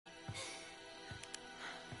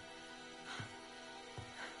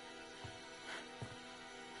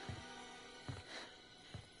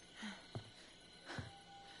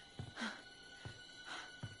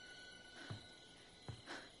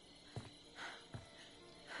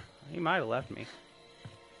He might have left me.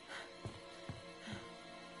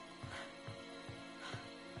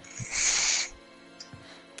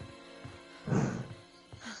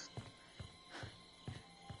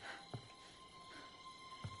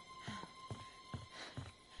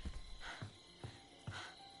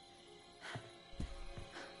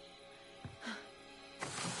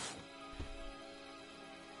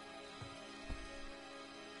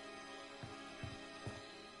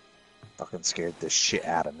 Fucking scared the shit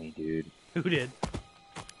out of me, dude. Who did?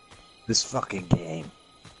 This fucking game.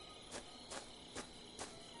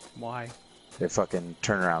 Why? They fucking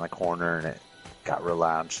turned around the corner and it got real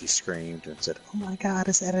loud and she screamed and said, "Oh my god,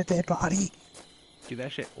 is that a dead body?" Dude,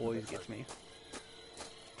 that shit always gets me.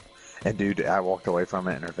 And dude, I walked away from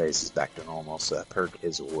it and her face is back to normal, so that perk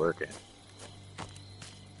is working.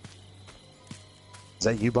 Is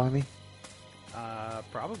that you by me?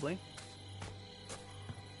 Probably.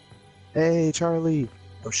 Hey, Charlie!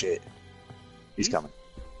 Oh shit. He's coming.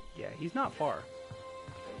 Yeah, he's not far.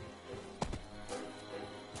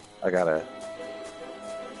 I gotta...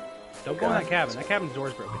 Don't go in that cabin. That cabin's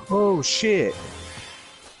door's broken. Oh shit!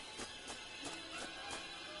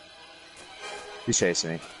 He's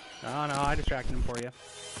chasing me. Oh no, I distracted him for you.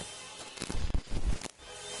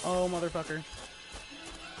 Oh, motherfucker.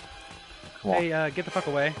 Come on. Hey, get the fuck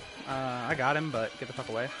away. I got him, but get the fuck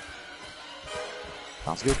away.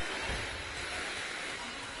 Sounds good.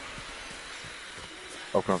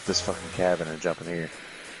 Open up this fucking cabin and jump in here.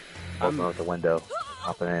 Open up the window.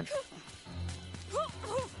 Hopping in.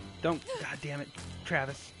 Don't. God damn it,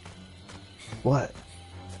 Travis. What?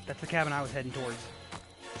 That's the cabin I was heading towards.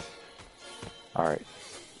 Alright.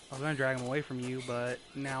 I was gonna drag him away from you, but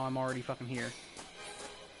now I'm already fucking here.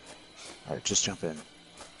 Alright, just jump in.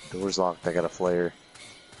 Door's locked. I got a flare.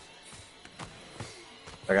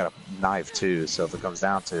 I got a knife too, so if it comes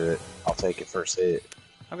down to it, I'll take it first hit.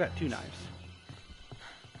 I've got 2 knives.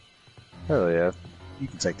 Hell yeah. You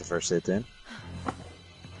can take the first hit then.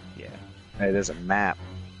 Yeah. Hey, there's a map.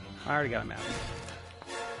 I already got a map.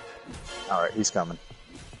 Alright, he's coming.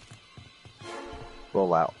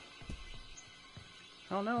 Roll out.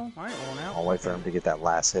 Oh no, I ain't rolling out. I'll wait for him to get that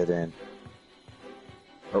last hit in.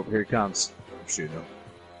 Oh, here he comes. I'm shooting him.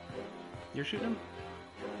 You're shooting him?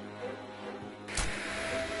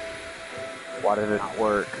 Why did it not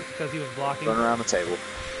work? Because he was blocking. Run around the table.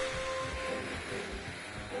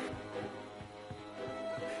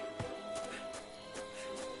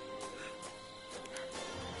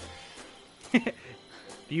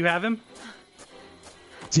 Do you have him?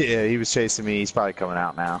 Yeah, he was chasing me. He's probably coming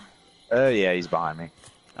out now. Oh yeah, he's behind me.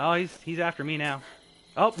 Oh, he's after me now.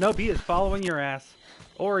 Oh, nope, he is following your ass.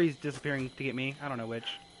 Or he's disappearing to get me. I don't know which.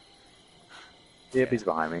 Yep, he's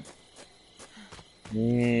behind me.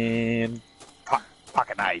 And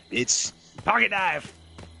pocket knife, bitch. Pocket knife!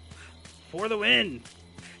 For the win!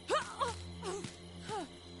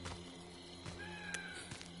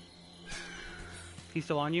 He's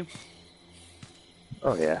still on you?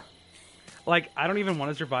 Oh yeah. Like, I don't even want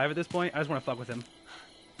to survive at this point. I just want to fuck with him.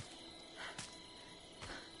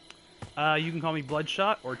 You can call me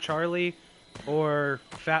Bloodshot, or Charlie, or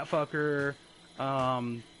Fat Fucker,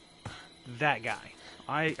 that guy.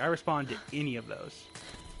 I respond to any of those.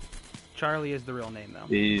 Charlie is the real name, though.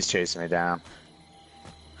 He's chasing me down.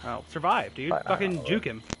 Oh, survive, dude. Right, Fucking juke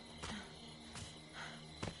him.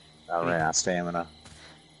 I ran out of stamina.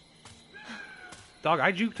 Dog,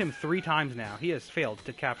 I juked him 3 times now. He has failed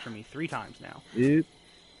to capture me 3 times now. Yep.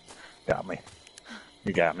 Got me.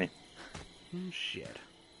 You got me. Shit.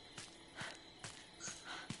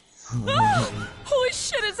 Holy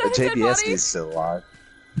shit, is that a dead JBS body? is still alive.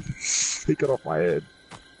 Take it off my head.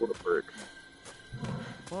 What a prick.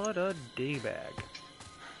 What a D-bag.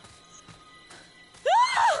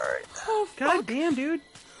 Alright. Oh, God fuck. damn, dude.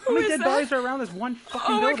 How many is dead that? bodies are around this one fucking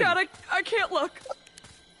Oh my building? god, I can't look.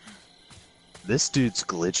 This dude's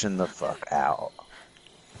glitching the fuck out.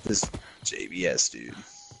 This JBS dude.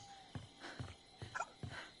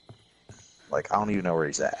 Like, I don't even know where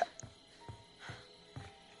he's at.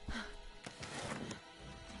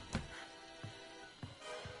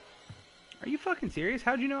 Are you fucking serious?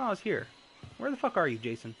 How'd you know I was here? Where the fuck are you,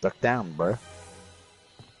 Jason? Duck down, bruh.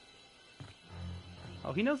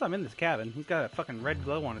 Oh, he knows I'm in this cabin. He's got a fucking red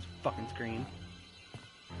glow on his fucking screen.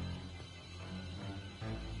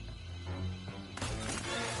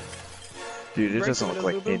 Dude, it Break doesn't the look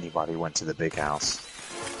window, like boo-boo? anybody went to the big house.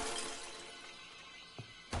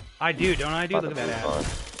 I do, don't I? Look at that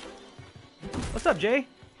ass. What's up, Jay?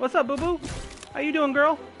 What's up, boo-boo? How you doing,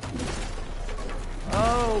 girl?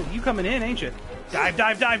 Oh, you coming in, ain't you? Dive,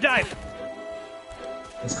 dive, dive, dive!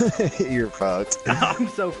 You're fucked. I'm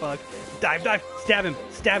so fucked. Dive, dive, stab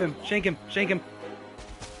him, shank him, shank him.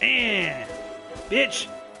 And bitch,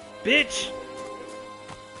 bitch.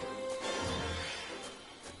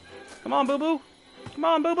 Come on, boo boo. Come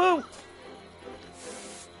on, boo boo.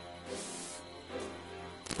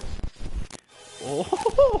 Oh,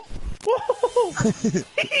 whoa.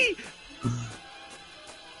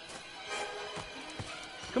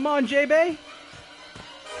 Come on, J-Bay.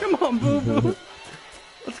 Come on, boo boo.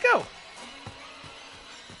 Let's go.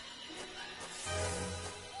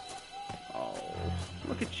 Oh,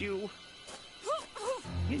 look at you.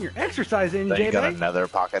 Getting your exercise in, Then you got J-Bay. another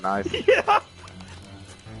pocket knife. Yeah.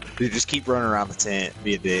 Dude, just keep running around the tent.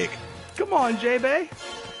 Be a dick. Come on, J-Bay.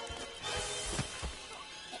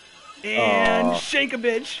 And Aw. shank a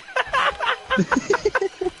bitch.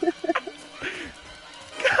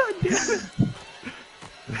 God damn it.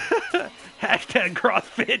 Hashtag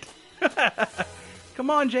CrossFit. Come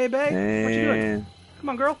on, J-Bay. What you doing? And Come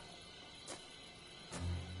on, girl.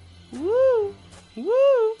 Woo!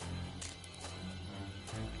 Woo!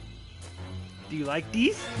 Do you like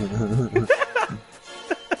these?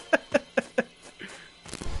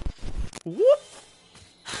 Whoop!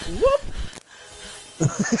 Whoop!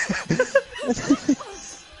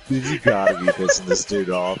 dude, you gotta be pissing this dude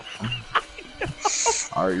off.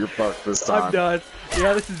 Alright, you're fucked this time. I'm done.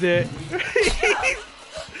 Yeah, this is it.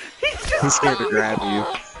 He's just He's scared to grab you.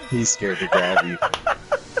 He's scared to grab you.